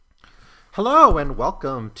Hello and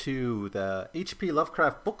welcome to the H.P.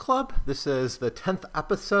 Lovecraft Book Club. This is the 10th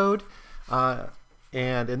episode.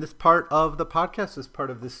 And in this part of the podcast, this part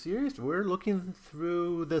of this series, we're looking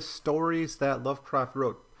through the stories that Lovecraft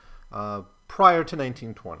wrote prior to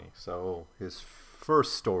 1920. So his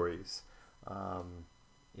first stories,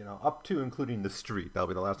 up to including The Street. That'll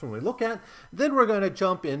be the last one we look at. Then we're going to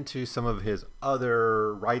jump into some of his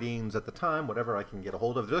other writings at the time, whatever I can get a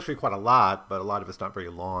hold of. There's actually quite a lot, but a lot of it's not very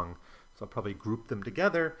long. So I'll probably group them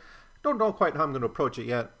together. Don't know quite how I'm going to approach it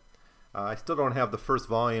yet. I still don't have the first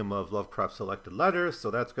volume of Lovecraft Selected Letters,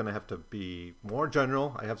 so that's going to have to be more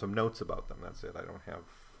general. I have some notes about them. That's it. I don't have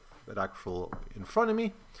that actual in front of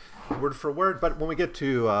me, word for word. But when we get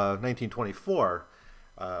to 1924,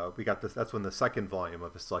 we got this. That's when the second volume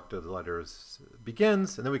of his Selected Letters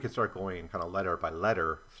begins, and then we can start going kind of letter by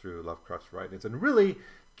letter through Lovecraft's writings and really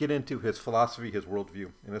get into his philosophy, his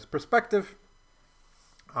worldview, and his perspective.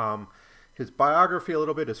 His biography a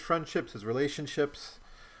little bit, his friendships, his relationships,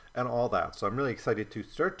 and all that. So I'm really excited to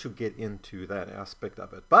start to get into that aspect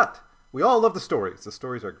of it. But we all love the stories. The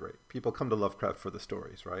stories are great. People come to Lovecraft for the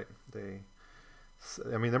stories, right?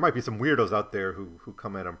 There might be some weirdos out there who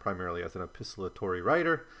come at him primarily as an epistolatory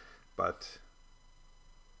writer, but,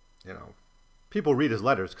 people read his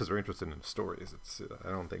letters because they're interested in his stories. I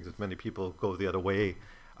don't think as many people go the other way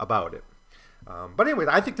about it. But anyway,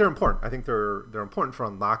 I think they're important. I think they're important for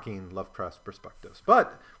unlocking Lovecraft's perspectives.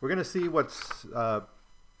 But we're going to see what's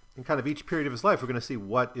in kind of each period of his life. We're going to see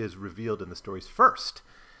what is revealed in the stories first,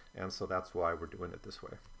 and so that's why we're doing it this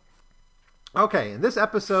way. Okay, in this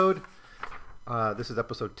episode, this is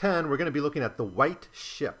episode 10. We're going to be looking at The White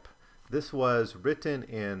Ship. This was written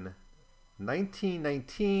in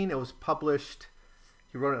 1919. It was published.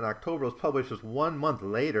 He wrote it in October. It was published just 1 month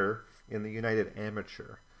later in the United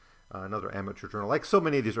Amateur. Another amateur journal. Like so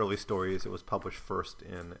many of these early stories, it was published first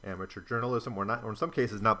in amateur journalism, or in some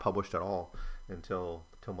cases not published at all until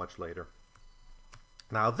much later.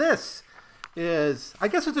 Now this is, I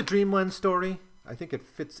guess it's a Dreamland story. I think it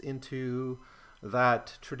fits into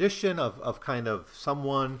that tradition of kind of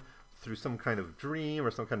someone through some kind of dream or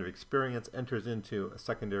some kind of experience enters into a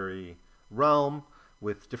secondary realm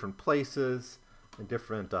with different places and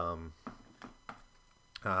different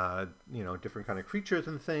different kind of creatures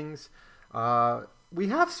and things. We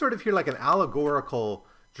have sort of here like an allegorical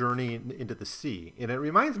journey into the sea, and it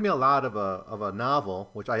reminds me a lot of a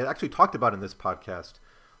novel which I actually talked about in this podcast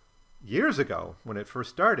years ago when it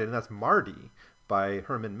first started, and that's Mardi by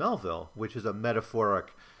Herman Melville, which is a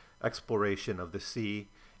metaphoric exploration of the sea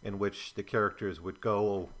in which the characters would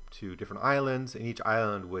go to different islands, and each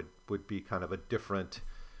island would be kind of a different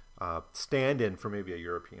stand-in for maybe a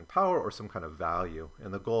European power or some kind of value.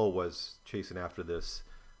 And the goal was chasing after this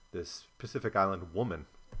Pacific Island woman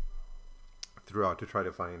throughout to try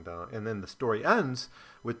to find and then the story ends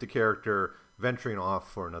with the character venturing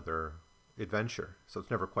off for another adventure. So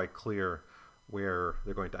it's never quite clear where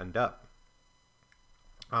they're going to end up.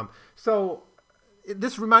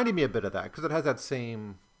 This reminded me a bit of that because it has that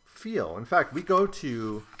same feel. In fact, they go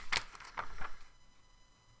to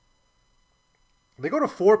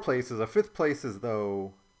 4 places. A 5th place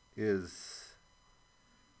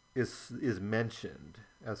is mentioned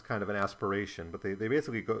as kind of an aspiration, but they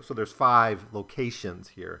basically go. So there's 5 locations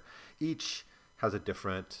here. Each has a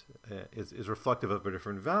different is reflective of a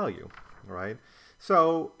different value, right?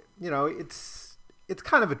 So it's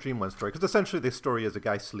kind of a Dreamland story because essentially the story is a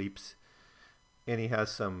guy sleeps and he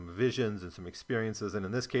has some visions and some experiences, and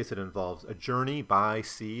in this case it involves a journey by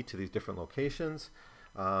sea to these different locations.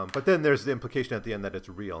 But then there's the implication at the end that it's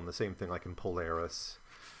real, and the same thing like in Polaris.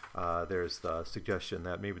 There's the suggestion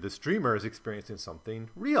that maybe this dreamer is experiencing something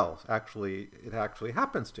real. It actually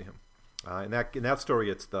happens to him. In that story,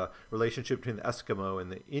 it's the relationship between the Eskimo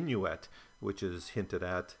and the Inuit, which is hinted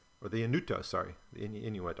at, or the Inutos, sorry. The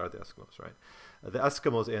Inuit are the Eskimos, right? The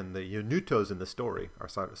Eskimos and the Inutos in the story are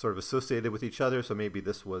sort of associated with each other, so maybe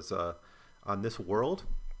this was on this world.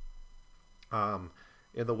 In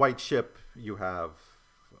The White Ship, you have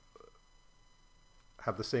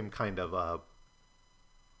the same kind of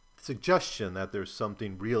suggestion that there's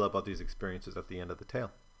something real about these experiences at the end of the tale.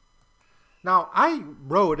 Now, I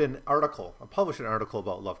published an article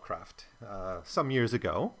about Lovecraft some years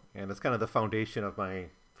ago, and it's kind of the foundation of my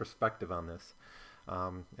perspective on this.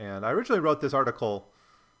 And I originally wrote this article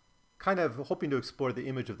kind of hoping to explore the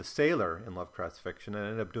image of the sailor in Lovecraft's fiction, and I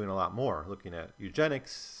ended up doing a lot more, looking at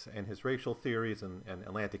eugenics and his racial theories and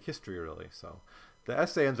Atlantic history, really. So the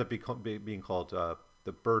essay ends up being called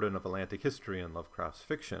The Burden of Atlantic History in Lovecraft's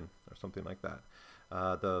Fiction, or something like that.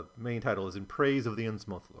 The main title is In Praise of the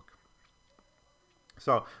Innsmouth Look.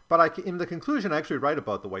 So, but in the conclusion, I actually write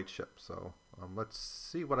about the white ship. So let's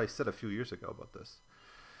see what I said a few years ago about this.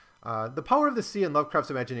 The power of the sea in Lovecraft's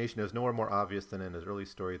imagination is nowhere more obvious than in his early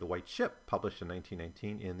story, The White Ship, published in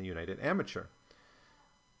 1919 in the United Amateur.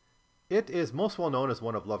 It is most well known as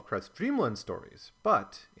one of Lovecraft's dreamland stories,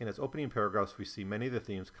 but in its opening paragraphs we see many of the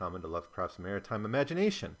themes common to Lovecraft's maritime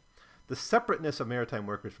imagination. The separateness of maritime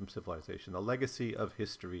workers from civilization, the legacy of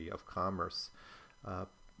history of commerce,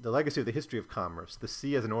 the legacy of the history of commerce, the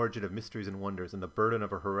sea as an origin of mysteries and wonders, and the burden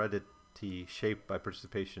of a heredity shaped by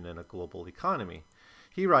participation in a global economy.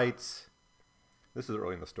 He writes, this is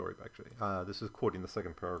early in the story actually, this is quoting the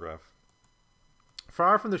second paragraph.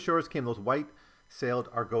 Far from the shores came those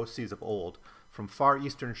white-sailed argosies of old, from far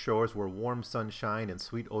eastern shores where warm sunshine and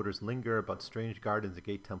sweet odors linger about strange gardens and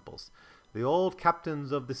gay temples. The old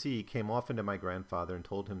captains of the sea came often to my grandfather and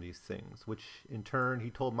told him these things, which in turn he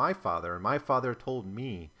told my father, and my father told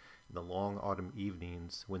me in the long autumn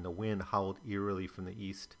evenings when the wind howled eerily from the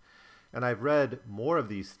east. And I've read more of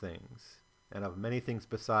these things, and of many things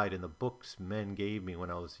beside, in the books men gave me when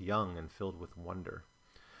I was young and filled with wonder.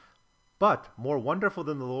 But more wonderful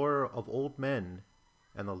than the lore of old men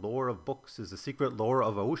and the lore of books is the secret lore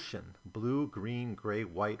of ocean, blue, green, gray,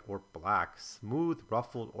 white, or black, smooth,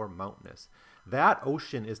 ruffled, or mountainous. That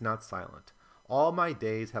ocean is not silent. All my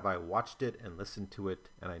days have I watched it and listened to it,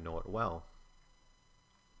 and I know it well.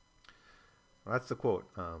 Well, that's the quote.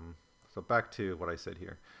 So back to what I said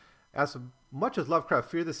here. As much as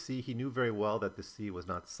Lovecraft feared the sea, he knew very well that the sea was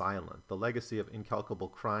not silent. The legacy of incalculable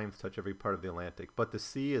crimes touch every part of the Atlantic, but the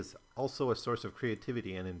sea is also a source of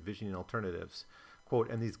creativity and envisioning alternatives. Quote,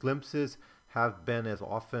 and these glimpses have been as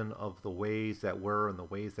often of the ways that were and the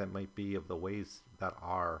ways that might be of the ways that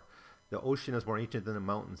are. The ocean is more ancient than the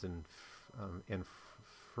mountains and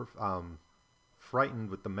frightened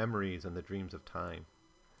with the memories and the dreams of time.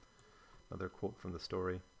 Another quote from the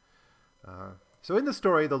story. So in the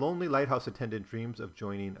story, the lonely lighthouse attendant dreams of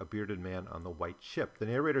joining a bearded man on the white ship. The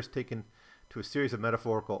narrator is taken to a series of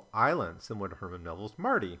metaphorical islands similar to Herman Melville's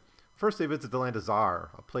Marty. First, they visit the land of Zar,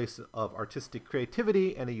 a place of artistic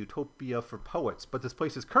creativity and a utopia for poets. But this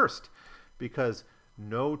place is cursed because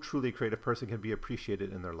no truly creative person can be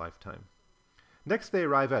appreciated in their lifetime. Next, they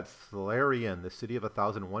arrive at Thlarian, the city of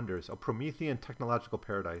 1,000 wonders, a Promethean technological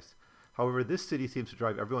paradise. However, this city seems to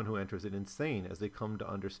drive everyone who enters it insane as they come to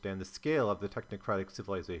understand the scale of the technocratic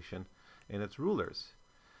civilization and its rulers.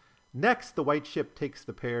 Next, the white ship takes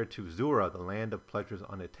the pair to Zura, the land of pleasures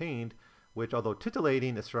unattained, which, although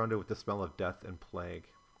titillating, is surrounded with the smell of death and plague.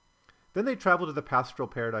 Then they travel to the pastoral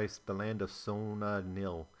paradise, the land of Sona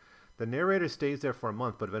Nil. The narrator stays there for a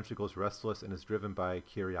month, but eventually goes restless and is driven by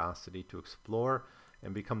curiosity to explore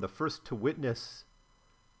and become the first to witness,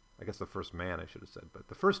 I guess the first man I should have said, but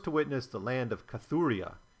the first to witness the land of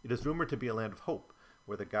Cathuria. It is rumored to be a land of hope,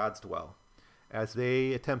 where the gods dwell. As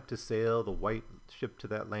they attempt to sail the white ship to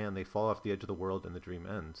that land, they fall off the edge of the world and the dream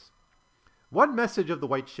ends. One message of the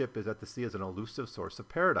white ship is that the sea is an elusive source of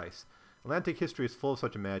paradise. Atlantic history is full of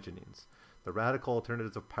such imaginings. The radical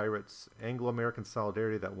alternatives of pirates, Anglo-American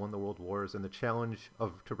solidarity that won the world wars, and the challenge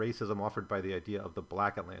to racism offered by the idea of the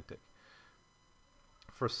Black Atlantic.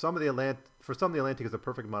 For some, the Atlantic is a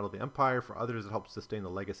perfect model of the empire. For others, it helps sustain the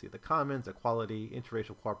legacy of the commons, equality,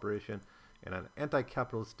 interracial cooperation, and an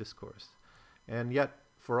anti-capitalist discourse. And yet,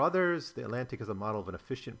 for others, the Atlantic is a model of an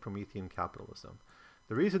efficient Promethean capitalism.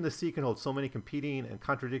 The reason the sea can hold so many competing and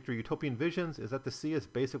contradictory utopian visions is that the sea is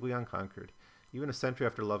basically unconquered. Even a century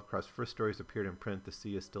after Lovecraft's first stories appeared in print, the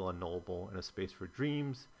sea is still unknowable and a space for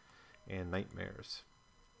dreams and nightmares.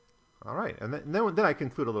 All right, and then I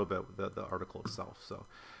conclude a little bit with the article itself. So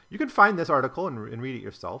you can find this article and read it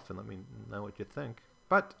yourself and let me know what you think.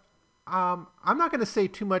 But I'm not going to say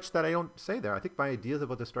too much that I don't say there. I think my ideas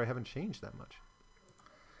about the story haven't changed that much.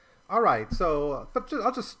 All right, so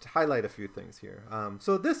I'll just highlight a few things here.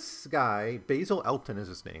 So this guy, Basil Elton is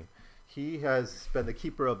his name. He has been the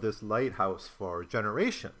keeper of this lighthouse for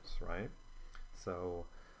generations, right? So,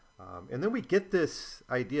 and then we get this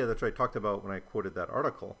idea that I talked about when I quoted that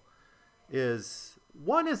article.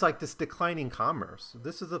 One is like this declining commerce.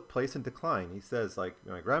 This is a place in decline. He says, like,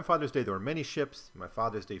 in my grandfather's day there were many ships, in my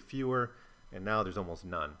father's day fewer, and now there's almost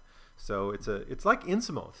none. So it's like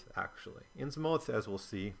Innsmouth, actually. Innsmouth, as we'll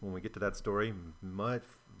see when we get to that story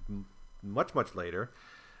much later,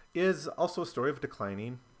 is also a story of a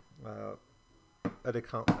declining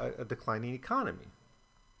economy.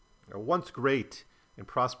 A once great and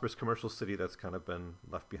prosperous commercial city that's kind of been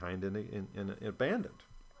left behind and abandoned.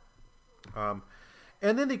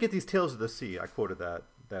 And then they get these tales of the sea. I quoted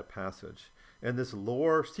that passage. And this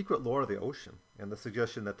secret lore of the ocean, and the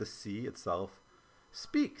suggestion that the sea itself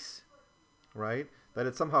speaks, right? that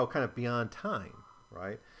it's somehow kind of beyond time,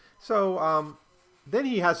 right? So then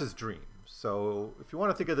he has his dreams. So if you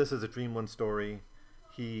want to think of this as a Dreamland story,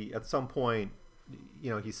 he at some point,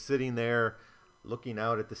 he's sitting there looking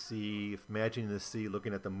out at the sea, imagining the sea,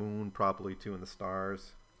 looking at the moon probably too and the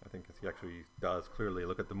stars. I think he actually does clearly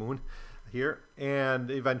look at the moon here. And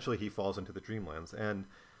eventually he falls into the Dreamlands. And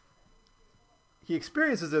he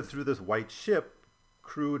experiences it through this white ship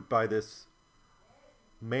crewed by this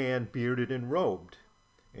man bearded and robed.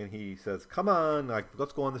 And he says, come on,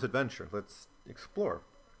 let's go on this adventure. Let's explore.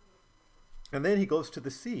 And then he goes to the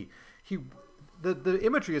sea. The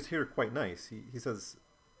imagery is here quite nice.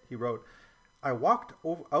 He wrote, I walked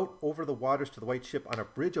out over the waters to the white ship on a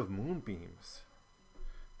bridge of moonbeams.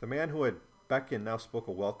 The man who had beckoned now spoke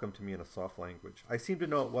a welcome to me in a soft language. I seemed to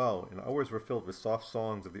know it well, and hours were filled with soft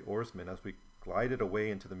songs of the oarsmen as we glided away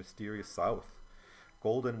into the mysterious south,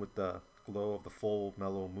 golden with the glow of the full,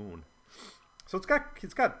 mellow moon. So it's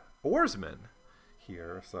got oarsmen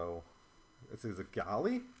here. So it's a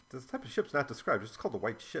galley. This type of ship's not described. It's just called the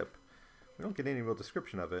White Ship. We don't get any real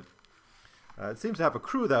description of it. It seems to have a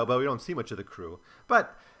crew, though, but we don't see much of the crew.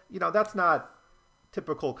 But, that's not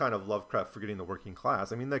typical kind of Lovecraft forgetting the working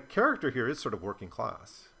class. I mean, the character here is sort of working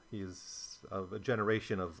class. He's of a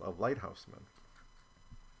generation of lighthousemen.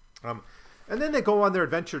 And then they go on their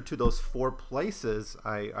adventure to those 4 places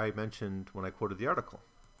I mentioned when I quoted the article.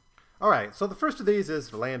 All right, so the first of these is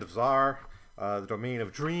the Land of Zar, the domain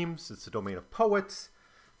of dreams. It's the domain of poets.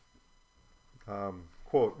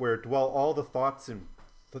 Quote, where dwell all the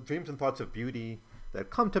dreams and thoughts of beauty that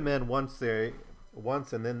come to men once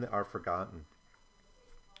and then are forgotten.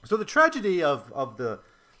 So the tragedy of the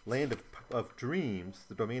land of dreams,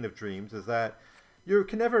 the domain of dreams, is that you'll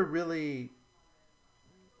never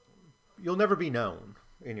be known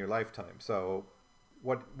in your lifetime. So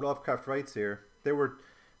what Lovecraft writes here,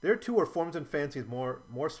 there too were forms and fancies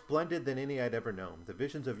more splendid than any I'd ever known. The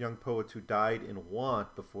visions of young poets who died in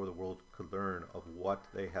want before the world could learn of what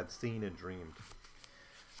they had seen and dreamed.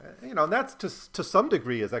 And that's to some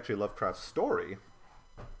degree is actually Lovecraft's story.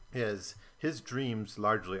 Is his dreams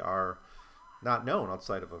largely are not known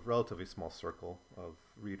outside of a relatively small circle of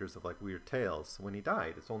readers of weird tales when he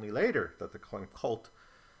died. It's only later that the cult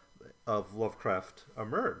of Lovecraft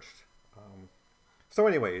emerged. So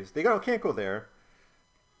anyways, they can't go there.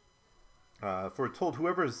 For told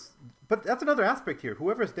but that's another aspect here.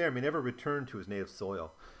 Whoever's there may never return to his native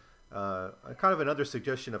soil. Kind of another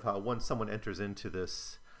suggestion of how once someone enters into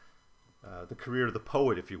this, the career of the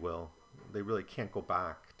poet, if you will, they really can't go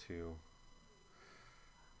back to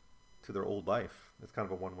their old life. It's kind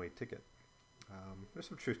of a one-way ticket. There's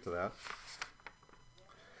some truth to that.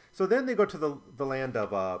 So then they go to the land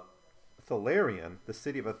of Thalarion, the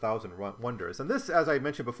city of 1,000 wonders. And this, as I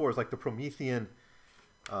mentioned before, is like the Promethean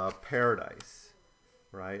paradise,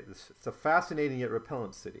 right? It's a fascinating yet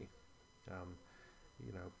repellent city.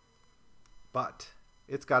 But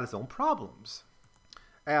it's got its own problems.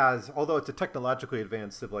 Although it's a technologically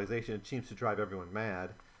advanced civilization, it seems to drive everyone mad.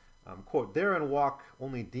 Quote, therein walk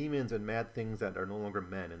only demons and mad things that are no longer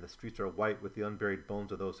men, and the streets are white with the unburied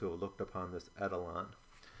bones of those who have looked upon this Eidolon.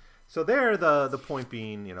 So there, the point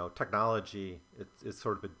being, technology is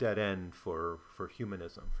sort of a dead end for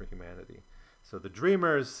humanism, for humanity. So the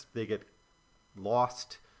dreamers, they get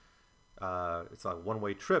lost. It's a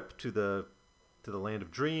one-way trip to the land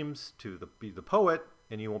of dreams, to be the poet,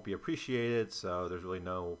 and you won't be appreciated. So there's really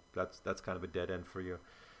that's kind of a dead end for you.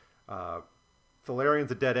 Thalarion's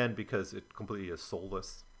a dead end because it completely is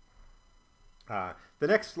soulless. The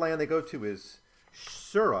next land they go to is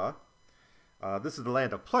Shura. This is the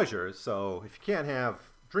land of pleasures. So if you can't have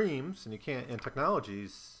dreams and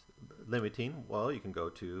technology's limiting, well, you can go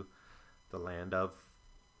to the land of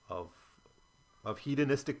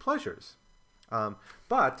hedonistic pleasures.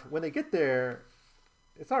 But when they get there,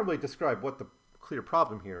 it's not really described what the clear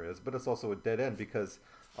problem here is, but it's also a dead end because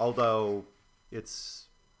although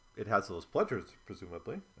it has those pleasures,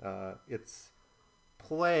 presumably, it's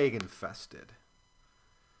plague infested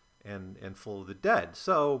and full of the dead.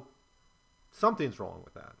 So something's wrong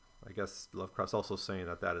with that. I guess Lovecraft's also saying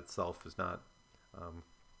that itself is not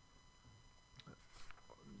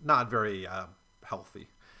very healthy.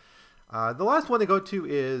 The last one they go to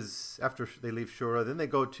is, after they leave Shura, then they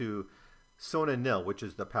go to Sona Nil, which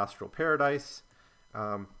is the pastoral paradise.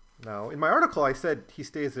 Now, in my article, I said he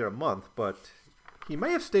stays there a month, but he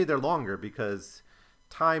may have stayed there longer because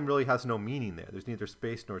time really has no meaning there. There's neither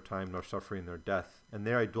space nor time nor suffering nor death. And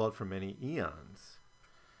there I dwelt for many eons.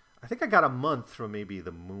 I think I got a month from maybe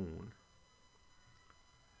the moon.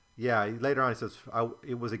 Yeah, later on he says,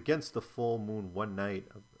 it was against the full moon one night.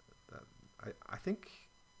 I think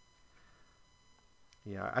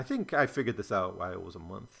Yeah, I think I figured this out why it was a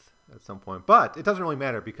month at some point, but it doesn't really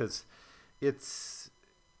matter because it's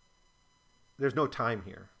there's no time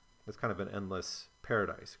here. It's kind of an endless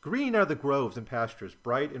paradise. Green are the groves and pastures,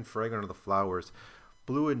 bright and fragrant are the flowers,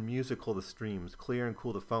 blue and musical the streams, clear and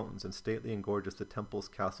cool the fountains, and stately and gorgeous the temples,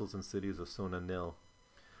 castles, and cities of Sona Nil.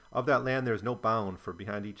 Of that land there is no bound, for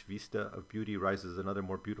behind each vista of beauty rises another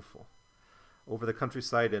more beautiful. Over the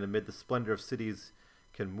countryside and amid the splendor of cities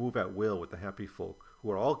can move at will with the happy folk,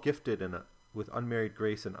 who are all gifted with unmarried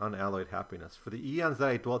grace and unalloyed happiness. For the eons that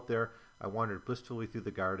I dwelt there, I wandered blissfully through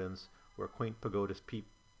the gardens, where quaint pagodas peep.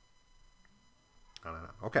 I don't know.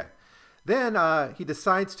 Okay. Then he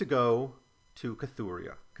decides to go to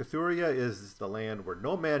Cathuria. Cathuria is the land where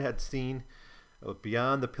no man had seen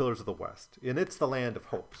beyond the Pillars of the West. And it's the land of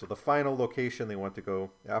hope. So the final location they want to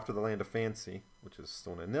go after the land of fancy, which is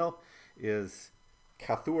Sona Nil, is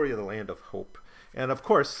Cathuria, the land of hope. And of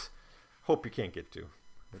course, hope you can't get to.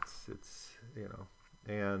 It's you know.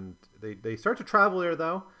 And they start to travel there,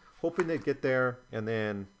 though, hoping they get there. And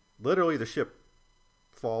then literally the ship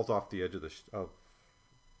falls off the edge of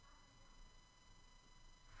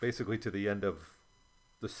basically to the end of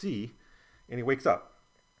the sea, and he wakes up.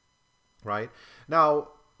 Right? Now,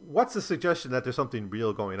 what's the suggestion that there's something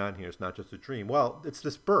real going on here? It's not just a dream. Well, it's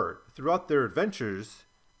this bird. Throughout their adventures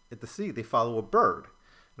at the sea, they follow a bird.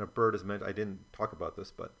 And a bird is meant, I didn't talk about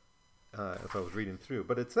this, but if I was reading through,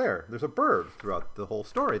 but it's there. There's a bird throughout the whole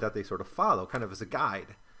story that they sort of follow, kind of as a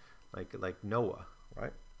guide, like Noah,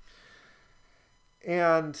 right?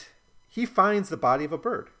 And he finds the body of a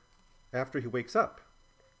bird after he wakes up.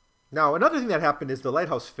 Now, another thing that happened is the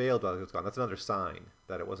lighthouse failed while he was gone. That's another sign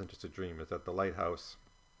that it wasn't just a dream, is that the lighthouse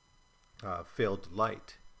failed to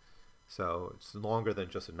light. So it's longer than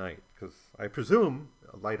just a night, because I presume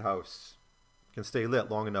a lighthouse can stay lit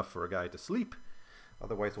long enough for a guy to sleep.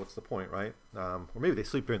 Otherwise, what's the point, right? Or maybe they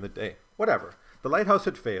sleep during the day. Whatever. The lighthouse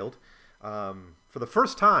had failed for the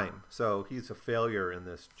first time. So he's a failure in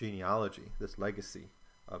this genealogy, this legacy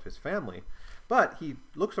of his family. But he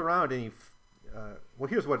looks around and well,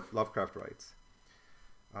 here's what Lovecraft writes.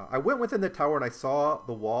 I went within the tower and I saw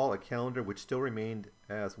the wall, a calendar which still remained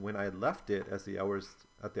as when I had left it at the hour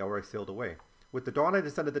I sailed away. With the dawn I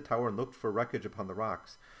descended the tower and looked for wreckage upon the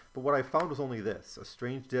rocks. But what I found was only this, a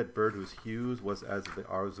strange dead bird whose hues was as the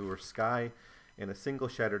azure sky, and a single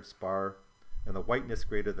shattered spar, and the whiteness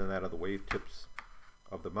greater than that of the wave tips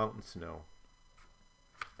of the mountain snow.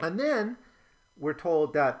 And then we're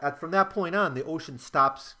told that from that point on, the ocean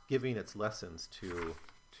stops giving its lessons to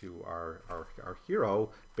our hero,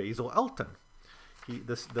 Basil Elton.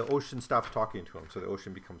 The ocean stops talking to him, so the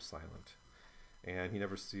ocean becomes silent. And he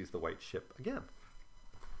never sees the white ship again.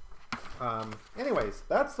 Anyways,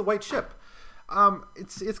 that's the white ship.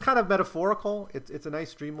 It's kind of metaphorical. It's a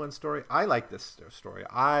nice dreamland story. I like this story.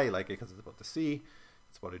 I like it because it's about the sea.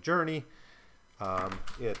 It's about a journey.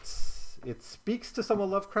 It speaks to some of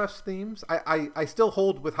Lovecraft's themes. I still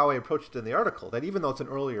hold with how I approached it in the article, that even though it's an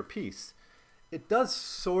earlier piece, it does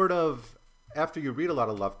sort of, after you read a lot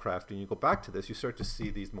of Lovecraft and you go back to this, you start to see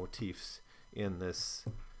these motifs in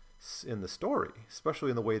the story,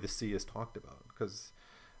 especially in the way the sea is talked about. Because,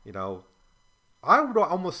 I would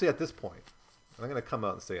almost say at this point, I'm going to come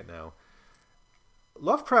out and say it now,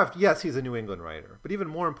 Lovecraft, yes, he's a New England writer, but even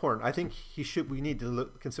more important, I think we need to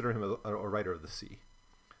consider him a writer of the sea,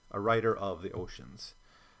 a writer of the oceans,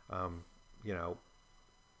 because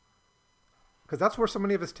that's where so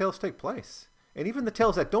many of his tales take place. And even the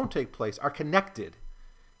tales that don't take place are connected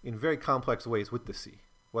in very complex ways with the sea,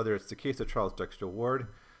 whether it's the case of Charles Dexter Ward,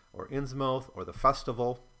 or Innsmouth, or the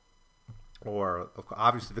Festival, or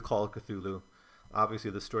obviously the Call of Cthulhu, obviously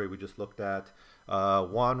the story we just looked at,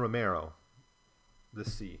 Juan Romero, the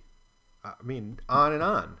sea. I mean, on and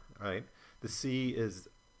on, right? The sea is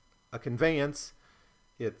a conveyance.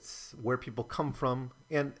 It's where people come from.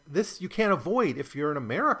 And this you can't avoid if you're an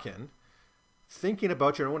American thinking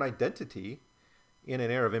about your own identity in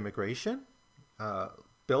an era of immigration,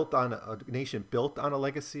 built on a nation built on a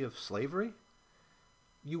legacy of slavery.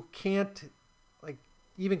 You can't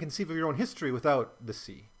even conceive of your own history without the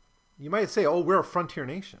sea. You might say, oh, we're a frontier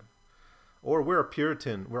nation, or we're a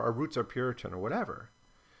Puritan, where our roots are Puritan, or whatever.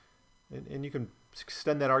 And you can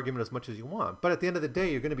extend that argument as much as you want. But at the end of the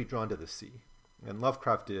day, you're going to be drawn to the sea. And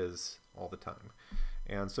Lovecraft is all the time.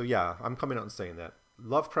 And so, yeah, I'm coming out and saying that.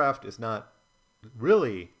 Lovecraft is not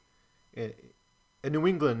really a New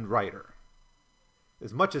England writer.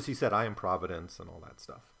 As much as he said, I am Providence and all that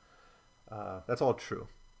stuff. That's all true.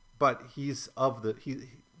 But he's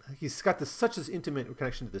got such this intimate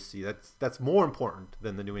connection to the sea. That's more important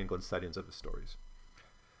than the New England settings of his stories.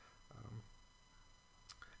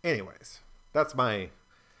 Anyways, that's my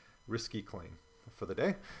risky claim for the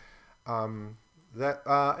day. And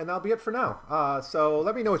that'll be it for now. So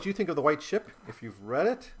let me know what you think of The White Ship if you've read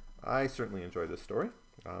it. I certainly enjoy this story,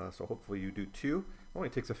 so hopefully you do too. It only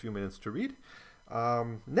takes a few minutes to read.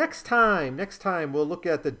 Next time we'll look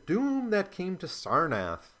at The Doom That Came to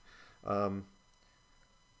Sarnath.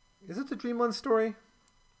 Is it the Dreamland story?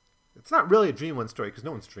 It's not really a Dreamland story because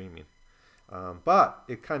no one's dreaming. But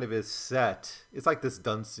it kind of is set. It's like this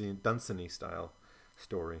Dunsany style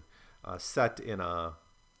story, set in an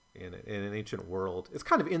ancient world. It's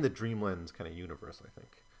kind of in the Dreamland kind of universe, I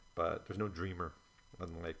think. But there's no dreamer,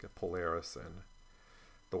 unlike Polaris and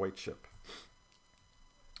The White Ship.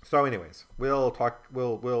 So, anyways, we'll talk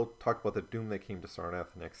about The Doom That Came to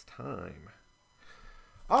Sarnath next time.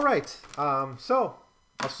 All right. So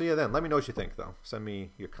I'll see you then. Let me know what you think, though. Send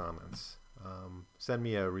me your comments. Send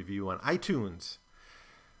me a review on iTunes.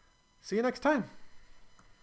 See you next time.